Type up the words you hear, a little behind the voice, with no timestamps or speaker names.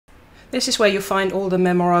This is where you find all the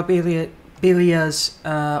memorabilias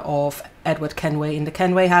of Edward Kenway in the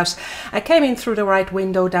Kenway house. I came in through the right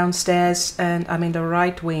window downstairs, and I'm in the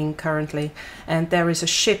right wing currently. And there is a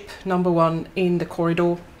ship, #1, in the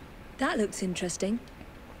corridor. That looks interesting.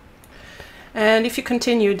 And if you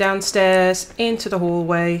continue downstairs into the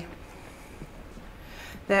hallway,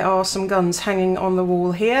 there are some guns hanging on the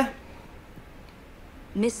wall here.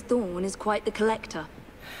 Miss Thorne is quite the collector.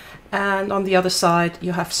 And on the other side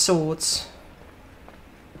you have swords.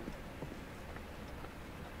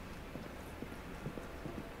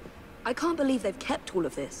 I can't believe they've kept all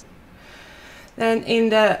of this. Then in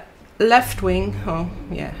the left wing, oh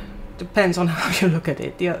yeah, depends on how you look at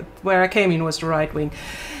it. Where I came in was the right wing.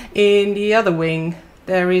 In the other wing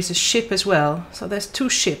there is a ship as well. So there's 2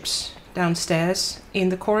 ships downstairs in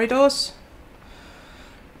the corridors.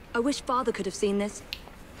 I wish Father could have seen this.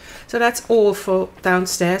 So that's all for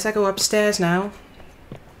downstairs. I go upstairs now.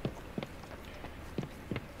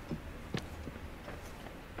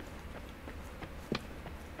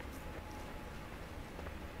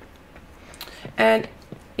 And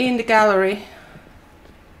in the gallery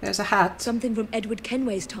there's a hat. Something from Edward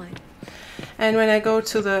Kenway's time. And when I go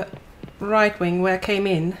to the right wing where I came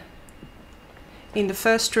in the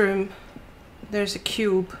first room there's a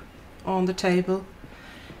cube on the table.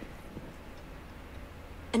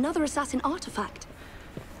 Another assassin artifact.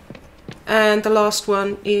 And the last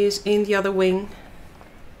one is in the other wing.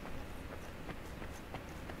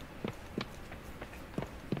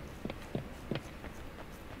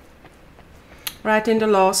 Right in the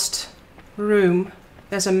last room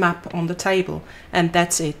there's a map on the table, and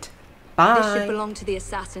that's it. Bye. This should belong to the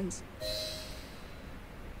assassins.